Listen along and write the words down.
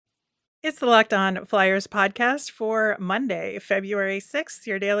It's the Locked On Flyers podcast for Monday, February 6th,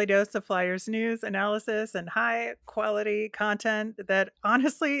 your daily dose of Flyers news, analysis, and high quality content that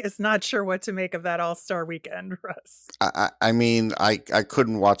honestly is not sure what to make of that All-Star weekend, Russ. I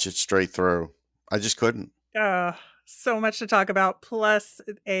couldn't watch it straight through. I just couldn't. Uh, so much to talk about, plus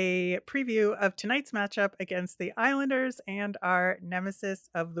a preview of tonight's matchup against the Islanders and our nemesis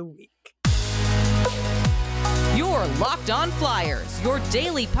of the week. You're Locked On Flyers, your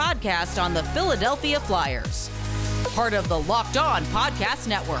daily podcast on the Philadelphia Flyers. Part of the Locked On Podcast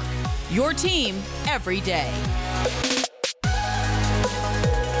Network, your team every day.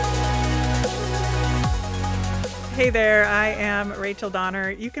 Hey there, I am Rachel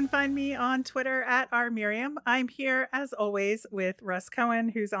Donner. You can find me on Twitter at rmiriam. I'm here, as always, with Russ Cohen,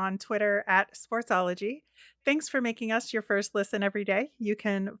 who's on Twitter at Sportsology. Thanks for making us your first listen every day. You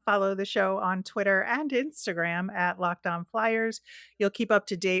can follow the show on Twitter and Instagram at Locked On Flyers. You'll keep up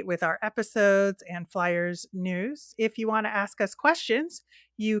to date with our episodes and Flyers news. If you want to ask us questions,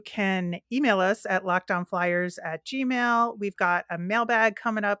 you can email us at lockedonflyers@gmail.com. We've got a mailbag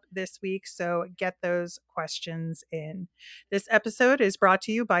coming up this week, so get those questions in. This episode is brought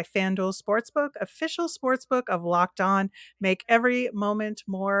to you by FanDuel Sportsbook, official sportsbook of Locked On. Make every moment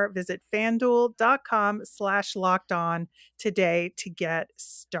more. Visit fanduel.com/locked on today to get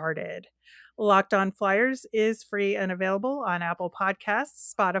started. Locked On Flyers is free and available on Apple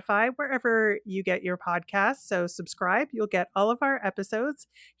Podcasts, Spotify, wherever you get your podcasts. So subscribe. You'll get all of our episodes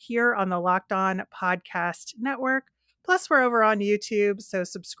here on the Locked On Podcast Network. Plus, we're over on YouTube, so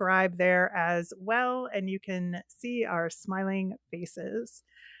subscribe there as well, and you can see our smiling faces.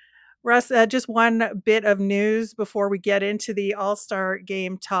 Russ, just one bit of news before we get into the All-Star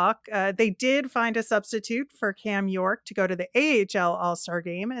game talk. They did find a substitute for Cam York to go to the AHL All-Star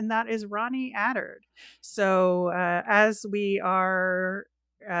game, and that is Ronnie Attard. So as we are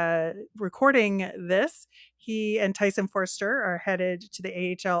recording this, he and Tyson Forster are headed to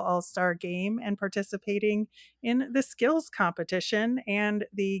the AHL All-Star game and participating in the skills competition, and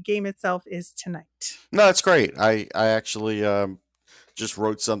the game itself is tonight. No, it's great. I actually just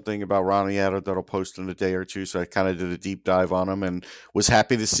wrote something about Ronnie Attard that I'll post in a day or two. So I kind of did a deep dive on him and was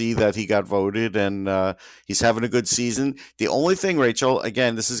happy to see that he got voted and he's having a good season. The only thing, Rachel,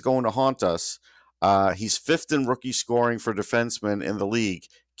 again, this is going to haunt us. He's fifth in rookie scoring for defensemen in the league.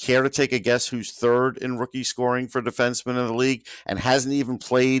 Care to take a guess who's third in rookie scoring for defensemen in the league and hasn't even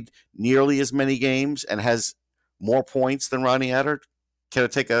played nearly as many games and has more points than Ronnie Attard? Care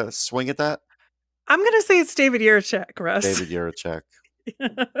to take a swing at that? I'm going to say it's David Jiricek, Russ. David Jiricek.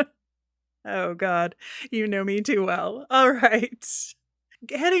 Oh, God. You know me too well. All right.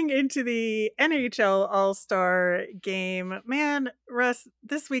 Heading into the NHL All-Star game, man, Russ,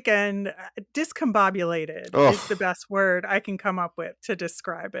 this weekend, discombobulated is the best word I can come up with to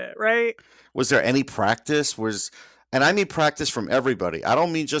describe it, right? Was there any practice? And I mean practice from everybody. I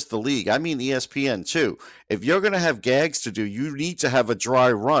don't mean just the league. I mean ESPN too. If you're going to have gags to do, you need to have a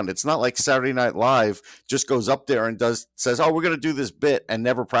dry run. It's not like Saturday Night Live just goes up there and says, "Oh, we're going to do this bit," and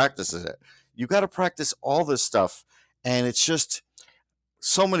never practices it. You got to practice all this stuff, and it's just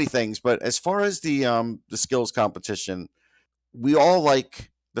so many things. But as far as the skills competition, we all like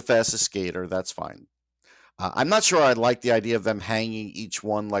the fastest skater. That's fine. I'm not sure I like the idea of them hanging each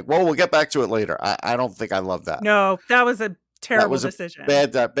one like, well, we'll get back to it later. I don't think I love that. No, that was a terrible decision.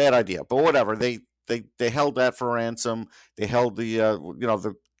 Bad idea. But whatever. They held that for ransom. They held the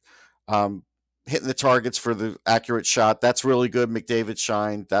hitting the targets for the accurate shot. That's really good. McDavid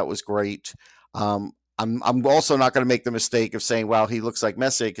shined. That was great. I'm also not going to make the mistake of saying, "Wow, he looks like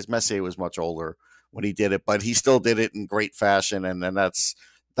Messier," because Messier was much older when he did it, but he still did it in great fashion, and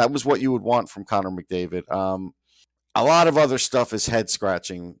that was what you would want from Connor McDavid. A lot of other stuff is head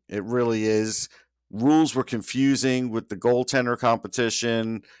scratching. It really is. Rules were confusing with the goaltender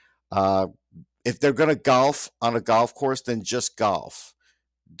competition. If they're going to golf on a golf course, then just golf.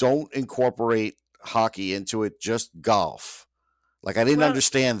 Don't incorporate hockey into it. Just golf. Like, I didn't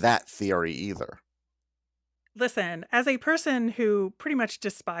understand that theory either. Listen, as a person who pretty much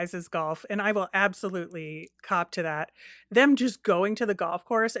despises golf, and I will absolutely cop to that, them just going to the golf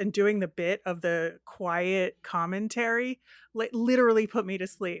course and doing the bit of the quiet commentary literally put me to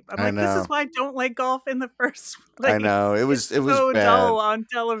sleep. I'm like, this is why I don't like golf in the first place. I know. It was so bad. dull on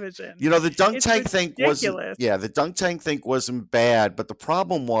television. You know, the dunk tank thing ridiculous. the dunk tank thing wasn't bad, but the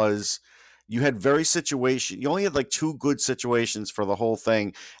problem was you had you only had like two good situations for the whole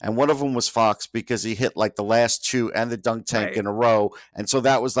thing, and one of them was Fox because he hit like the last two and the dunk tank in a row, and so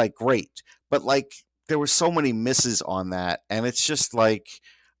that was like great. But like there were so many misses on that, and it's just like,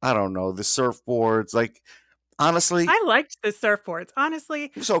 I don't know, the surfboards, like Honestly, I liked the surfboards. Honestly,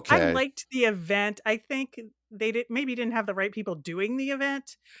 it was I okay. liked the event. I think maybe didn't have the right people doing the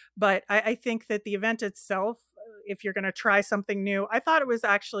event, but I think that the event itself, if you're going to try something new, I thought it was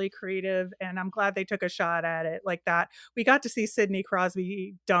actually creative, and I'm glad they took a shot at it like that. We got to see Sidney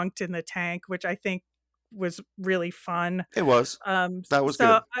Crosby dunked in the tank, which I think was really fun. It was. That was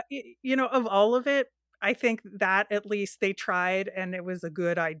So good. of all of it, I think that at least they tried and it was a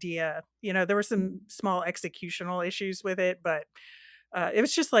good idea. There were some small executional issues with it, but it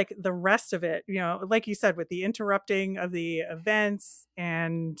was just like the rest of it, like you said, with the interrupting of the events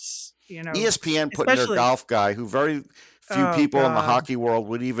and, ESPN putting their especially, golf guy, who very few oh people in the God, hockey world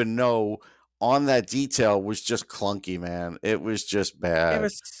would even know, on that detail was just clunky, man. It was just it bad.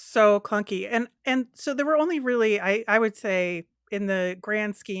 was so clunky. And so there were only really, I would say, in the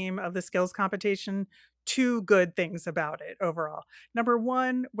grand scheme of the skills competition, two good things about it overall. Number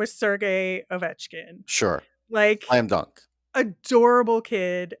one was Sergei Ovechkin. Sure. Like, Slam dunk. adorable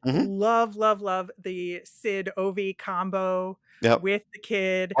kid. Hmm. Love, love, love the Sid Ovi combo Yep. with the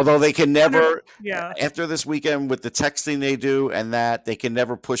kid. Although they can Wonder never, yeah. after this weekend with the texting they do and that, they can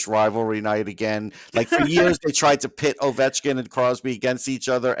never push rivalry night again. Like for years, they tried to pit Ovechkin and Crosby against each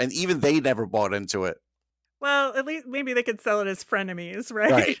other, and even they never bought into it. Well, at least maybe they could sell it as frenemies,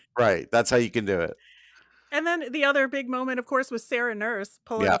 right? Right, right. That's how you can do it. And then the other big moment, of course, was Sarah Nurse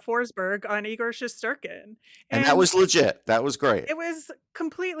pulling Yeah. a Forsberg on Igor Shesterkin. And that And was legit. That was great. it was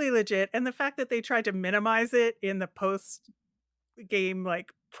completely legit. And the fact that they tried to minimize it in the post game,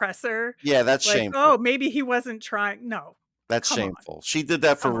 like, presser, Yeah, that's like, shameful. oh, maybe he wasn't trying. No, That's come on. shameful. She did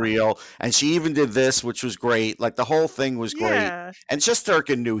that for Come on. real, and she even did this, which was great. Like the whole thing was great. Yeah. And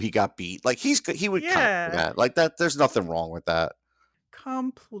Shesterkin knew he got beat. Like he would cop for Yeah. that. Like that. There's nothing wrong with that.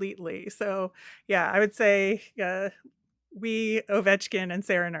 Completely. So, yeah, I would say, we, Ovechkin, and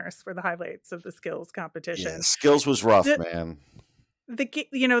Sarah Nurse were the highlights of the skills Yeah, competition. skills was rough, The man.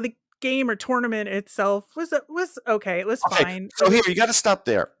 the game or tournament itself was okay. It was Okay, fine. so here you got to stop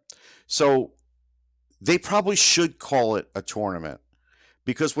there. So they probably should call it a tournament,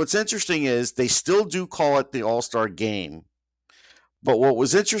 because what's interesting is they still do call it the All-Star Game. But what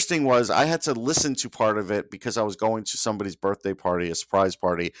was interesting was I had to listen to part of it because I was going to somebody's birthday party, a surprise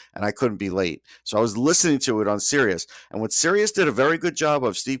party, and I couldn't be late. So I was listening to it on Sirius. And what Sirius did a very good job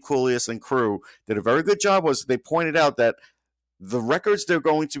of, Steve Coolius and crew did a very good job, was they pointed out that the records they're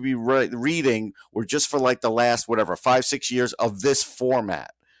going to be reading were just for like the last, whatever, 5-6 years of this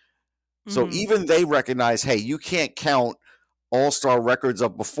format. So Mhm. even they recognize, hey, you can't count all-star records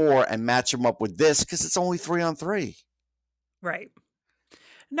of before and match them up with this because it's only 3-on-3. Right.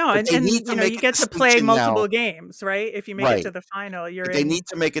 No, But they need and to make you a get to play distinction now. multiple games, right? If you make it Right. to the final, you're But they in. need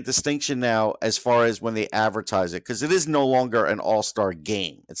to make a distinction now as far as when they advertise it, because it is no longer an all-star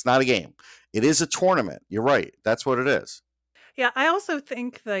game. It's not a game. It is a tournament. You're right. That's what it is. Yeah, I also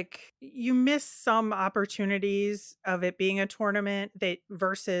think like you miss some opportunities of it being a tournament that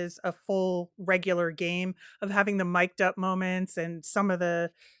versus a full regular game of having the mic'd up moments and some of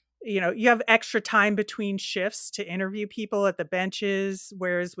the you have extra time between shifts to interview people at the benches,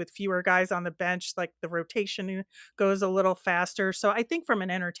 whereas with fewer guys on the bench, like the rotation goes a little faster. So I think from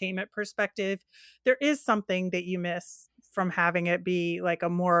an entertainment perspective, there is something that you miss from having it be like a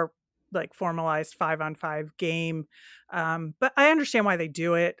more like formalized 5-on-5 game. But I understand why they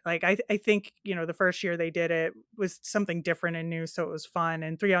do it. Like I think, the first year they did it was something different and new, so it was fun.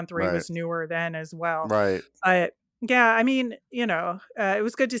 And 3-on-3 Right. was newer then as well. Right. But yeah, I mean, it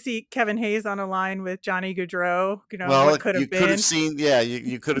was good to see Kevin Hayes on a line with Johnny Gaudreau, Well, what could you have could have been. seen,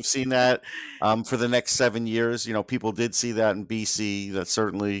 you could have seen that for the next 7 years. People did see that in BC. That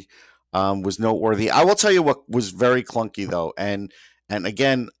certainly was noteworthy. I will tell you what was very clunky though, and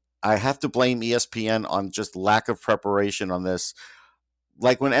again, I have to blame ESPN on just lack of preparation on this.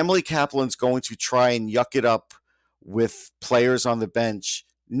 Like when Emily Kaplan's going to try and yuck it up with players on the bench,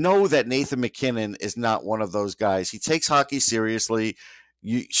 know that Nathan McKinnon is not one of those guys. He takes hockey seriously.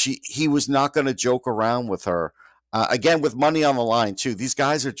 He was not going to joke around with her. Again, with money on the line too. These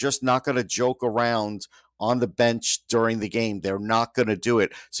guys are just not going to joke around on the bench during the game. They're not going to do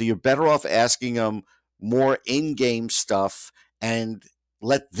it. So you're better off asking them more in-game stuff and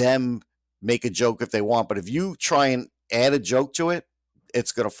let them make a joke if they want. But if you try and add a joke to it,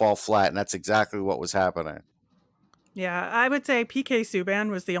 it's going to fall flat. And that's exactly what was happening. Yeah, I would say PK Subban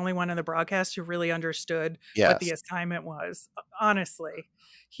was the only one in the broadcast who really understood what the Yes. assignment was. Honestly,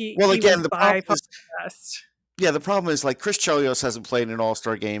 Well, he again, was the by problem far is, the best. yeah, the problem is like Chris Chelios hasn't played an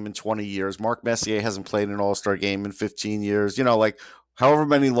All-Star game in 20 years. Mark Messier hasn't played an All-Star game in 15 years. Like however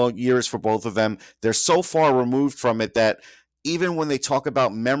many long years for both of them. They're so far removed from it that even when they talk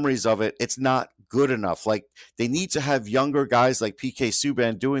about memories of it, it's not good enough. Like, they need to have younger guys like PK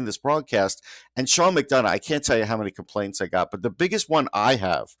Subban doing this broadcast. And Sean McDonough, I can't tell you how many complaints I got, but the biggest one I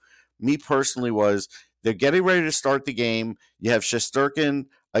have, me personally, was they're getting ready to start the game. You have Shesterkin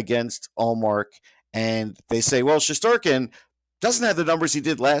against Allmark, and they say, well, Shesterkin doesn't have the numbers he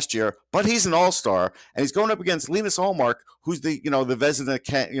did last year, but he's an all-star, and he's going up against Linus Allmark, who's the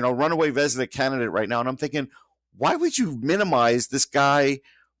Vezina, runaway Vezina candidate right now. And I'm thinking, why would you minimize this guy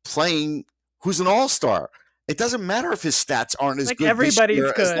playing who's an all-star? It doesn't matter if his stats aren't as like good everybody's this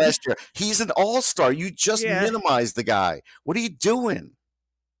year good. as last year. He's an all-star. You just minimize the guy. What are you doing?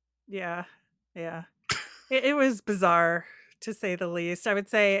 Yeah. It was bizarre, to say the least. I would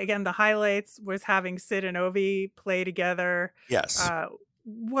say, again, the highlights was having Sid and Ovi play together. Yes.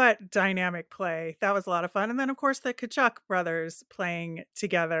 What dynamic play. That was a lot of fun. And then, of course, the Tkachuk brothers playing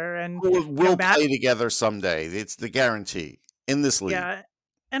together. And we'll play together someday. It's the guarantee in this league. Yeah.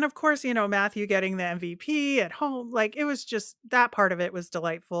 And of course, Matthew getting the MVP at home, like, it was just, that part of it was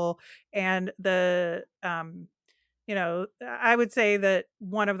delightful. And the, I would say that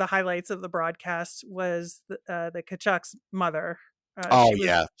one of the highlights of the broadcast was the Kachuk's mother. She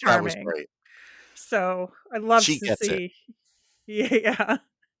was charming. That was great. So I love to see. Yeah.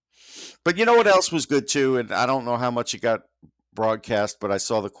 But you know what else was good too? And I don't know how much it got broadcast, but I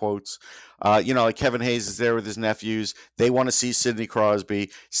saw the quotes. Like Kevin Hayes is there with his nephews. They want to see Sidney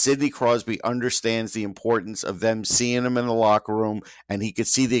Crosby. Sidney Crosby understands the importance of them seeing him in the locker room, and he could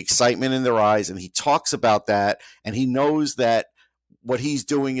see the excitement in their eyes, and he talks about that, and he knows that what he's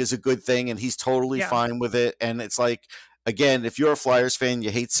doing is a good thing, and he's totally fine with it. And it's like, again, if you're a Flyers fan,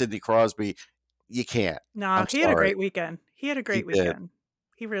 you hate Sidney Crosby, you can't. No, he had a great weekend. He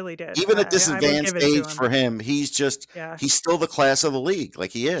really did. Even at this advanced age for him, he's still the class of the league. Like,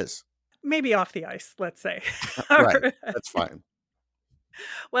 he is. Maybe off the ice, let's say. Right. That's fine.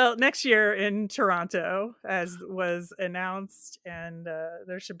 Well, next year in Toronto, as was announced, and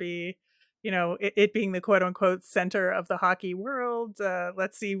there should be, it being the quote unquote center of the hockey world.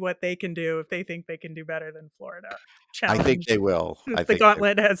 Let's see what they can do, if they think they can do better than Florida. I think they will. The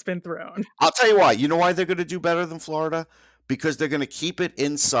gauntlet has been thrown. I'll tell you why. You know why they're going to do better than Florida? Because they're going to keep it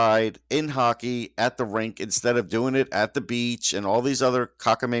inside in hockey at the rink instead of doing it at the beach and all these other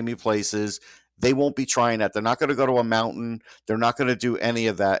cockamamie places. They won't be trying that. They're not going to go to a mountain. They're not going to do any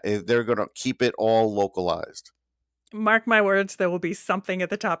of that. They're going to keep it all localized. Mark my words, there will be something at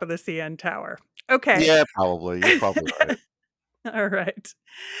the top of the CN Tower. Okay. Yeah, probably. You're probably right. All right.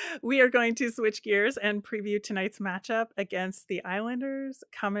 We are going to switch gears and preview tonight's matchup against the Islanders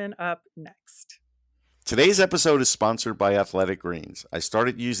coming up next. Today's episode is sponsored by Athletic Greens. I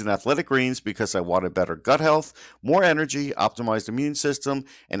started using Athletic Greens because I wanted better gut health, more energy, optimized immune system,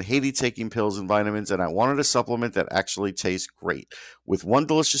 and hated taking pills and vitamins, and I wanted a supplement that actually tastes great. With one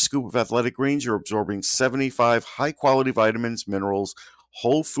delicious scoop of Athletic Greens, you're absorbing 75 high-quality vitamins, minerals,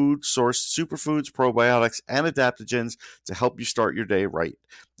 whole food sourced superfoods, probiotics, and adaptogens to help you start your day right.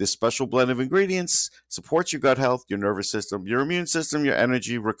 This special blend of ingredients supports your gut health, your nervous system, your immune system, your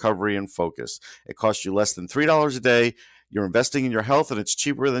energy, recovery, and focus. It costs you less than $3 a day. You're investing in your health, and it's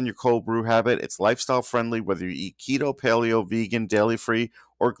cheaper than your cold brew habit. It's lifestyle friendly, whether you eat keto, paleo, vegan, dairy-free,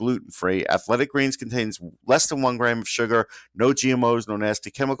 or gluten-free. Athletic Greens contains less than 1 gram of sugar, no GMOs, no nasty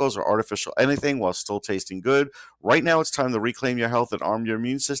chemicals or artificial anything, while still tasting good. Right now, it's time to reclaim your health and arm your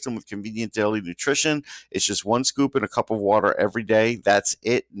immune system with convenient daily nutrition. It's just 1 scoop in a cup of water every day. That's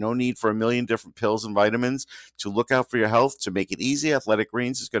it. No need for a million different pills and vitamins. To look out for your health, to make it easy, Athletic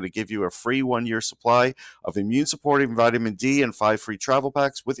Greens is going to give you a free 1-year supply of immune-supporting vitamin D and 5 free travel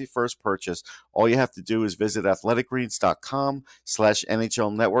packs with your first purchase. All you have to do is visit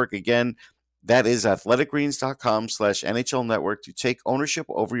athleticgreens.com/NHL Network. Again, that is athleticgreens.com/NHL Network to take ownership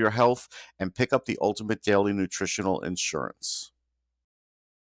over your health and pick up the ultimate daily nutritional insurance.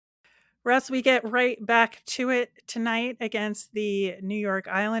 Russ, we get right back to it tonight against the New York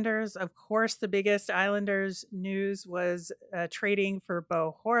Islanders. Of course, the biggest Islanders news was trading for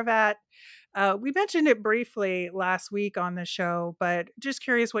Bo Horvat. We mentioned it briefly last week on the show, but just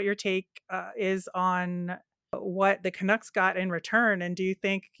curious what your take is on what the Canucks got in return. And do you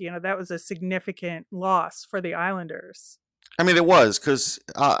think, that was a significant loss for the Islanders? I mean, it was, because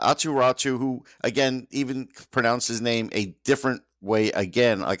Aatu Ratu, who, again, even pronounced his name a different way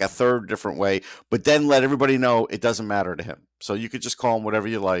again, like a third different way, but then let everybody know it doesn't matter to him. So you could just call him whatever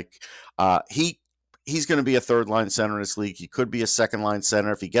you like. He's going to be a third-line center in this league. He could be a second-line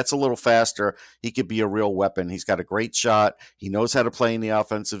center. If he gets a little faster, he could be a real weapon. He's got a great shot. He knows how to play in the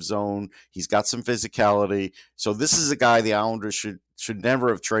offensive zone. He's got some physicality. So this is a guy the Islanders should never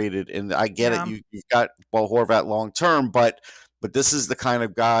have traded. And I get it. You've got Bo Horvat long-term, but but this is the kind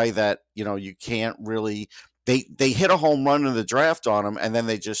of guy that, you can't really. They hit a home run in the draft on him, and then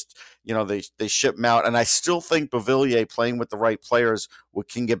they just, they ship him out. And I still think Beauvillier, playing with the right players,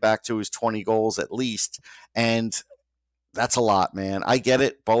 can get back to his 20 goals at least. And that's a lot, man. I get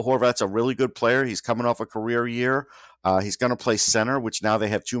it. Bo Horvat's a really good player. He's coming off a career year. He's going to play center, which now they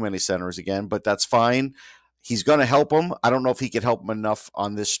have too many centers again, but that's fine. He's going to help him. I don't know if he could help him enough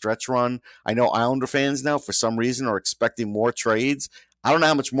on this stretch run. I know Islander fans now, for some reason, are expecting more trades. I don't know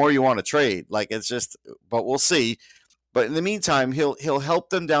how much more you want to trade. It's just, but we'll see. But in the meantime, he'll help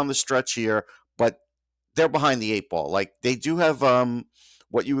them down the stretch here. But they're behind the 8 ball. They do have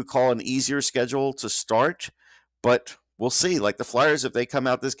what you would call an easier schedule to start, but we'll see. The Flyers, if they come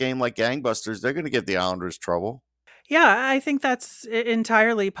out this game like gangbusters, they're going to give the Islanders trouble. Yeah, I think that's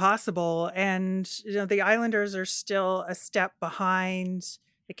entirely possible. And, the Islanders are still a step behind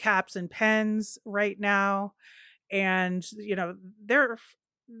the Caps and Pens right now. And, they're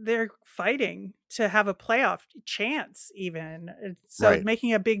fighting to have a playoff chance even. So Right.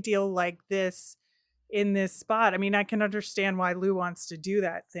 making a big deal like this in this spot, I mean, I can understand why Lou wants to do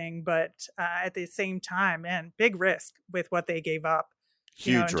that thing, but at the same time, man, big risk with what they gave up.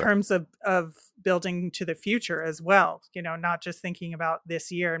 Huge In risk. terms of building to the future as well, not just thinking about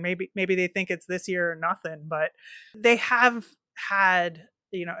this year. And maybe they think it's this year or nothing, but they have had,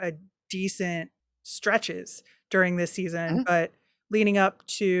 a decent stretches during this season. Mhm. But leading up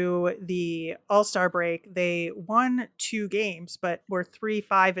to the All-Star break, they won 2 games, but were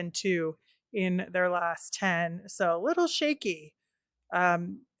 3-5-2 in their last 10. So a little shaky.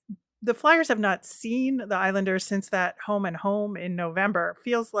 The Flyers have not seen the Islanders since that home and home in November.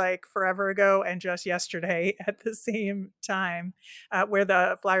 Feels like forever ago and just yesterday at the same time, where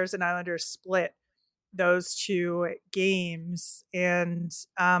the Flyers and Islanders split those 2 games. And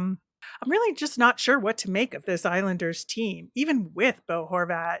I'm really just not sure what to make of this Islanders team, even with Bo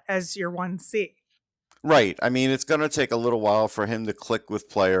Horvat as your 1C. Right. I mean, it's going to take a little while for him to click with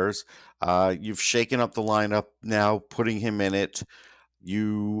players. You've shaken up the lineup now, putting him in it.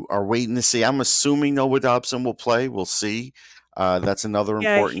 You are waiting to see. I'm assuming Noah Dobson will play. We'll see. That's another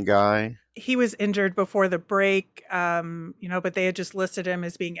Yeah, important guy. he was injured before the break, but they had just listed him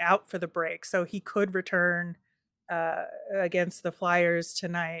as being out for the break, so he could return against the Flyers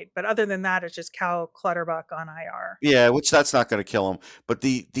tonight. But other than that, it's just Cal Clutterbuck on IR. Yeah, which that's not going to kill him. But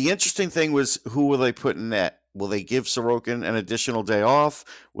the interesting thing was, who will they put in net? Will they give Sorokin an additional day off?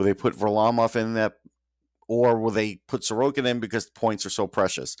 Will they put Varlamov in that? Or will they put Sorokin in because the points are so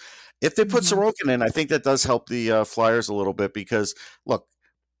precious? If they put Sorokin in, I think that does help the Flyers a little bit because, look,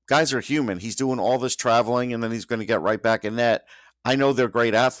 guys are human. He's doing all this traveling, and then he's going to get right back in net. I know they're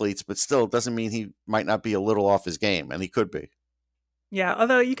great athletes, but still, it doesn't mean he might not be a little off his game, and he could be. Yeah,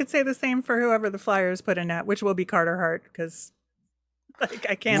 although you could say the same for whoever the Flyers put in net, which will be Carter Hart, because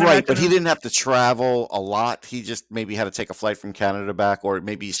I can't Right, but he imagine. didn't have to travel a lot. He just maybe had to take a flight from Canada back, or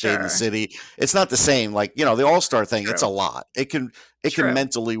maybe he stayed in the Sure. city. It's not the same. The All-Star thing, it's a True. lot. It can True.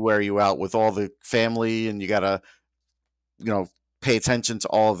 mentally wear you out with all the family, and you got to, pay attention to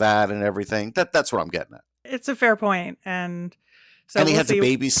all that and everything. That's what I'm getting at. It's a fair point, and so And he we'll had to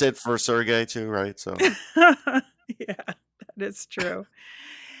see. babysit for Sergey too, right? So Yeah, that is true.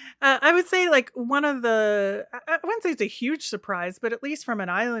 I would say one of I wouldn't say it's a huge surprise, but at least from an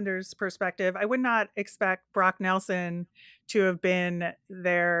Islanders perspective, I would not expect Brock Nelson to have been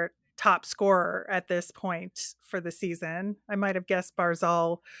their top scorer at this point for the season. I might have guessed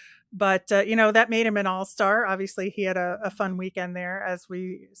Barzal, but that made him an all-star. Obviously, he had a fun weekend there, as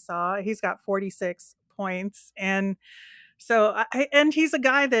we saw. He's got 46 points, and so and he's a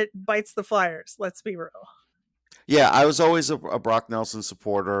guy that bites the Flyers. Let's be real. yeah, I was always a Brock Nelson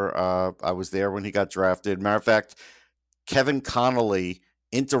supporter. I was there when he got drafted. Matter of fact, Kevin Connolly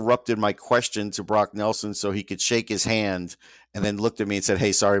interrupted my question to Brock Nelson so he could shake his hand, and then looked at me and said,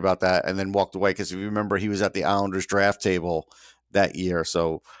 "Hey, sorry about that," and then walked away, because if you remember, he was at the Islanders draft table that year.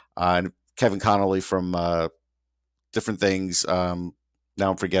 So and Kevin Connolly from different things. Now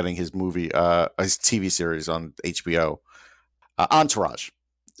I'm forgetting his movie, his TV series on HBO, Entourage.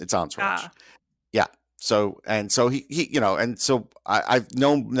 It's Entourage. Ah, Yeah. So I've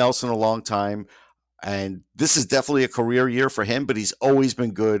known Nelson a long time, and this is definitely a career year for him. But he's always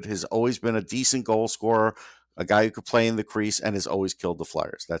been good. Has always been a decent goal scorer, a guy who could play in the crease, and has always killed the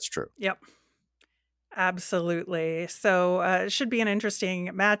Flyers. That's true. yep. Absolutely. So it should be an interesting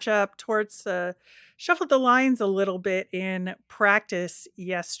matchup. Torts shuffled the lines a little bit in practice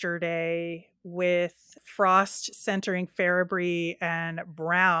yesterday, with Frost centering Farabee and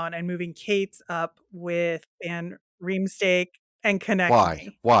Brown, and moving Cates up with Van Riemsdyk and Why?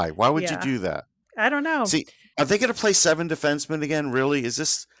 Konechny. Why? Why would you Yeah. do that? I don't know. See, are they going to play 7 defensemen again? Really? Is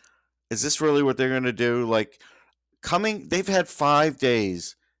this really what they're going to do? Like they've had 5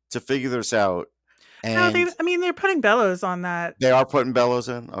 days to figure this out, No, and they're putting Bellows on that they are putting Bellows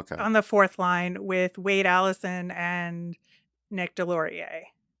in. Okay, on the fourth line with Wade Allison and Nick Delorier.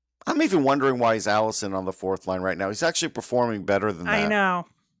 I'm even wondering why is Allison on the fourth line right now. He's actually performing better than that.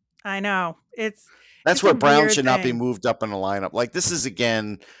 I know. That's where Brown should not be thing. moved up in the lineup. Like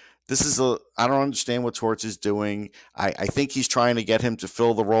I don't understand what Torts is doing. I think he's trying to get him to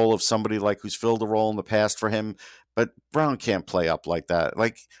fill the role of somebody like who's filled the role in the past for him, but Brown can't play up like that.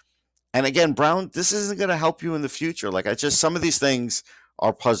 Like, and again, Brown, this isn't going to help you in the future. Like, some of these things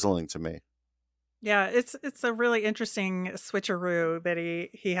are puzzling to me. Yeah, it's a really interesting switcheroo that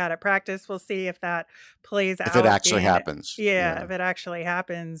he had at practice. We'll see if that plays out. If it actually happens. Yeah, if it actually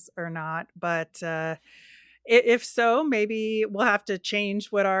happens or not. But if so, maybe we'll have to change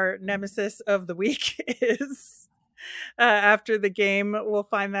what our nemesis of the week is after the game. We'll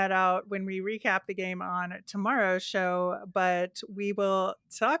find that out when we recap the game on tomorrow's show. But we will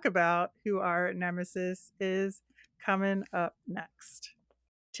talk about who our nemesis is coming up next.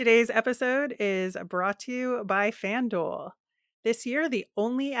 Today's episode is brought to you by FanDuel. This year, the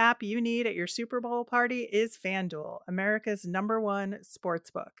only app you need at your Super Bowl party is FanDuel, America's #1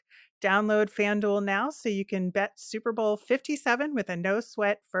 sportsbook. Download FanDuel now so you can bet Super Bowl 57 with a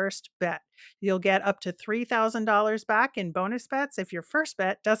no-sweat first bet. You'll get up to $3,000 back in bonus bets if your first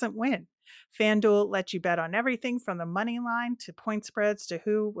bet doesn't win. FanDuel lets you bet on everything from the money line to point spreads to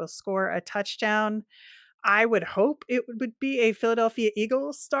who will score a touchdown. I would hope it would be a Philadelphia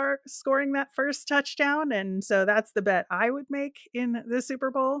Eagles start scoring that first touchdown. And so that's the bet I would make in the Super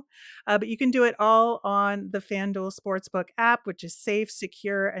Bowl. But you can do it all on the FanDuel Sportsbook app, which is safe,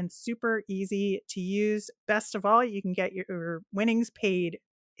 secure, and super easy to use. Best of all, you can get your winnings paid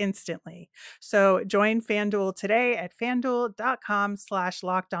instantly. So join FanDuel today at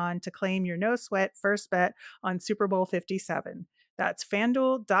FanDuel.com/lockedon to claim your no sweat first bet on Super Bowl 57. That's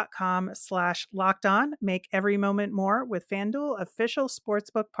FanDuel.com/lockedon. Make every moment more with FanDuel, official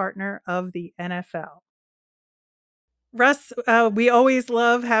sportsbook partner of the NFL. Russ, we always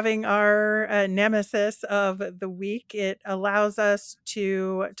love having our nemesis of the week. It allows us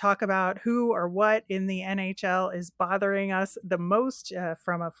to talk about who or what in the NHL is bothering us the most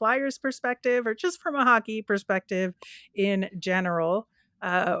from a Flyers perspective or just from a hockey perspective in general.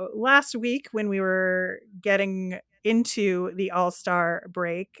 Last week, when we were getting into the All-Star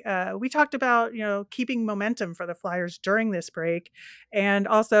break, we talked about, keeping momentum for the Flyers during this break, and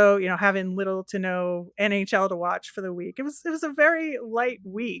also, having little to no NHL to watch for the week. It was a very light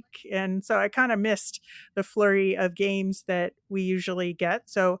week, and so I kind of missed the flurry of games that we usually get.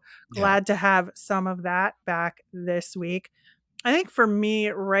 So glad to have some of that back this week. I think for me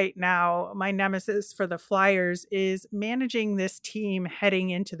right now, my nemesis for the Flyers is managing this team heading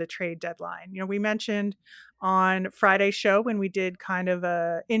into the trade deadline. We mentioned on Friday's show when we did kind of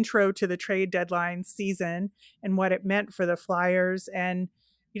a intro to the trade deadline season and what it meant for the Flyers. And,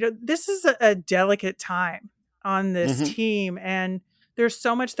 this is a delicate time on this team. And there's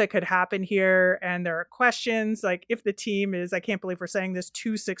so much that could happen here. And there are questions like if the team is, I can't believe we're saying this,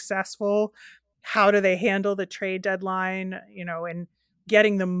 too successful, how do they handle the trade deadline, and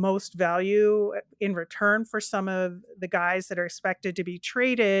getting the most value in return for some of the guys that are expected to be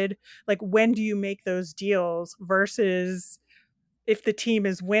traded? Like, when do you make those deals versus if the team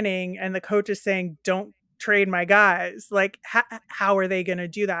is winning and the coach is saying, don't trade my guys? Like, how are they going to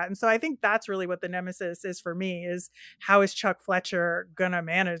do that? And so I think that's really what the nemesis is for me, is how is Chuck Fletcher going to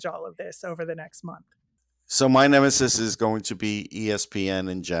manage all of this over the next month? So my nemesis is going to be ESPN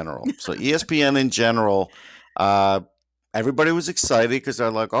in general. So ESPN in general, everybody was excited because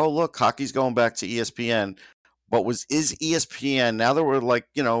they're like, oh, look, hockey's going back to ESPN. But is ESPN, now that we're like,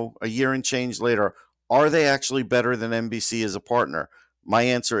 a year and change later, are they actually better than NBC as a partner? My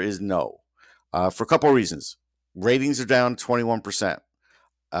answer is no, for a couple of reasons. Ratings are down 21%.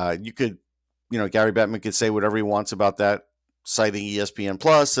 You could, Gary Bettman could say whatever he wants about that, citing ESPN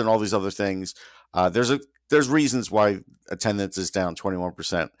Plus and all these other things. There's reasons why attendance is down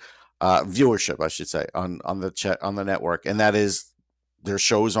 21%, viewership, I should say, on the network, and that is their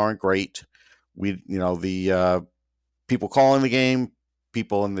shows aren't great. The people calling the game,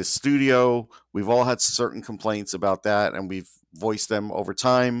 people in the studio, we've all had certain complaints about that, and we've voiced them over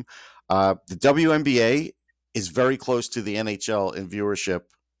time. The WNBA is very close to the NHL in viewership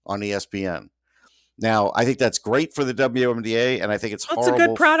on ESPN. Now, I think that's great for the WNBA, and I think it's horrible. It's a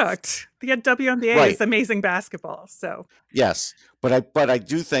good product. The WNBA is amazing basketball. So yes, but I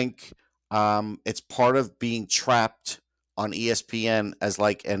do think it's part of being trapped on ESPN as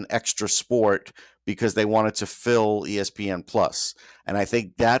like an extra sport because they wanted to fill ESPN Plus. And I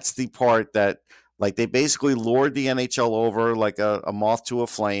think that's the part that, like, they basically lured the NHL over like a moth to a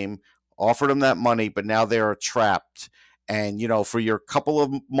flame, offered them that money, but now they are trapped. And, for your couple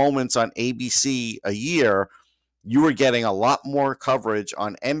of moments on ABC a year, you were getting a lot more coverage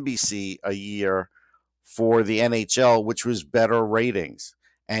on NBC a year for the NHL, which was better ratings.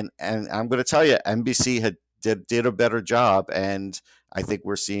 And I'm going to tell you, NBC did a better job, and I think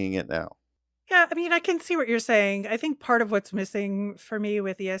we're seeing it now. Yeah, I mean, I can see what you're saying. I think part of what's missing for me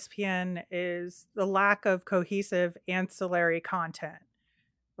with ESPN is the lack of cohesive ancillary content,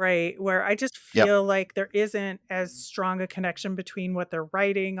 right? Where I just Yep. feel like there isn't as strong a connection between what they're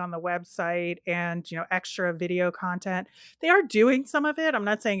writing on the website and, extra video content. They are doing some of it. I'm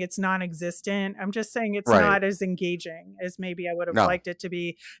not saying it's non-existent. I'm just saying it's Right. not as engaging as maybe I would have No. liked it to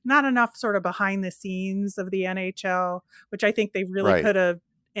be. Not enough sort of behind the scenes of the NHL, which I think they really Right. could have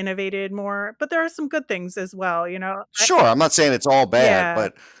innovated more. But there are some good things as well, Sure, I'm not saying it's all bad, Yeah.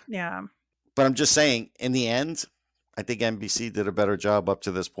 Yeah. but I'm just saying, in the end, I think NBC did a better job up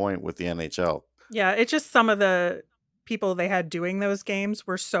to this point with the NHL. Yeah, it's just some of the people they had doing those games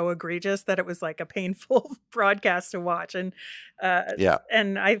were so egregious that it was like a painful broadcast to watch. Yeah.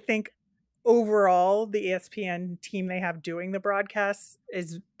 And I think overall the ESPN team they have doing the broadcasts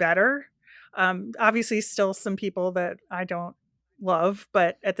is better. Obviously still some people that I don't love,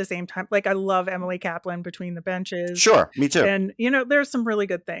 but at the same time, like I love Emily Kaplan between the benches. Sure, me too. And there's some really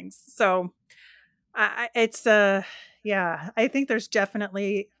good things. So it's yeah, I think there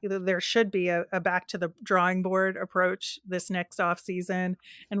should be a back to the drawing board approach this next off season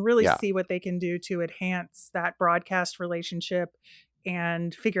and really Yeah. see what they can do to enhance that broadcast relationship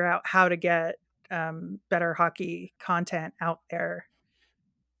and figure out how to get better hockey content out there.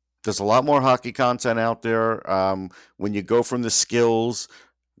 There's a lot more hockey content out there. When you go from the skills,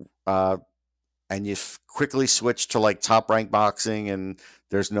 and you quickly switch to like Top Rank Boxing, and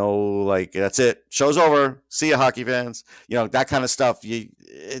there's no like, that's it, show's over, see ya, hockey fans, that kind of stuff.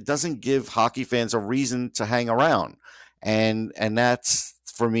 It doesn't give hockey fans a reason to hang around, and that's,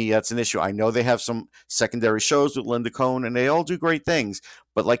 for me, that's an issue. I know they have some secondary shows with Linda Cohn, and they all do great things,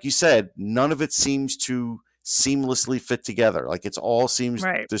 but like you said, none of it seems to seamlessly fit together. Like, it's all seems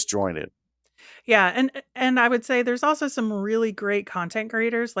Right. disjointed. Yeah, and I would say there's also some really great content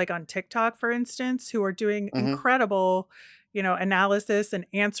creators, like on TikTok, for instance, who are doing incredible, analysis and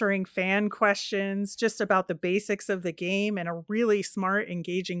answering fan questions just about the basics of the game in a really smart,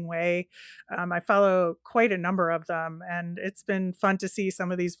 engaging way. I follow quite a number of them, and it's been fun to see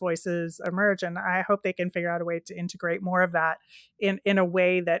some of these voices emerge. And I hope they can figure out a way to integrate more of that in a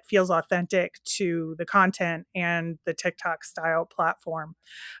way that feels authentic to the content and the TikTok style platform.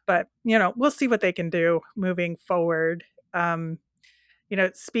 But, we'll see what they can do moving forward.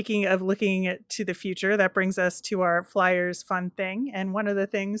 Speaking of looking to the future, that brings us to our Flyers fun thing. And one of the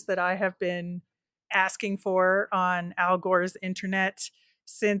things that I have been asking for on Al Gore's internet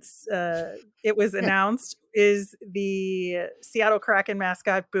since it was announced is the Seattle Kraken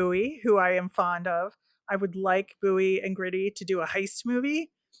mascot, Bowie, who I am fond of. I would like Bowie and Gritty to do a heist movie.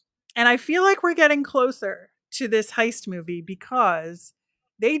 And I feel like we're getting closer to this heist movie because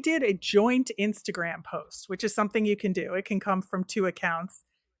they did a joint Instagram post, which is something you can do. It can come from 2 accounts.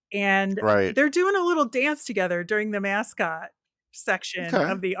 And Right. they're doing a little dance together during the mascot section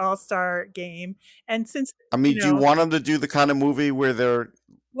Okay. of the All-Star game. And since, I mean, do you want them to do the kind of movie where they're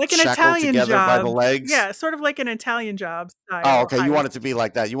like an shackled Italian together job by the legs? Yeah, sort of like an Italian Job style. Oh, okay. You want heist. it to be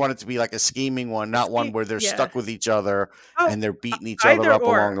like that. You want it to be like a scheming one, not one where they're Yeah. stuck with each other Oh, and they're beating each other either up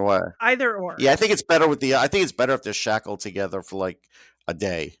or. along the way. Either or. Yeah, I think it's better if they're shackled together for like a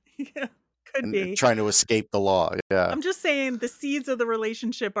day Yeah, could and be. trying to escape the law. Yeah. I'm just saying the seeds of the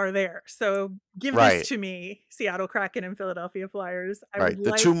relationship are there. So give Right. this to me, Seattle Kraken and Philadelphia Flyers. I Right. would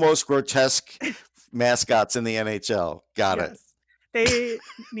The like, two most grotesque mascots in the NHL. Got it. yes, they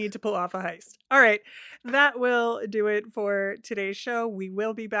need to pull off a heist. All right. That will do it for today's show. We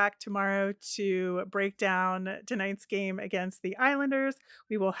will be back tomorrow to break down tonight's game against the Islanders.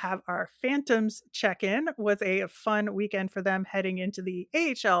 We will have our Phantoms check-in. Was a fun weekend for them heading into the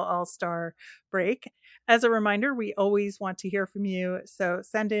AHL All-Star break. As a reminder, we always want to hear from you. So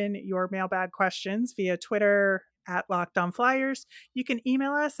send in your mailbag questions via Twitter at Locked On Flyers. You can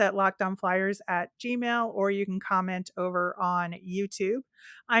email us at lockedonflyers@gmail.com, or you can comment over on YouTube.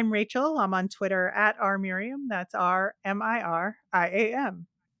 I'm Rachel. I'm on Twitter at rmiriam. That's RMIRIAM.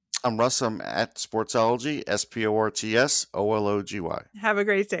 I'm Russ. I'm at Sportsology, SPORTSOLOGY. Have a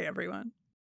great day, everyone.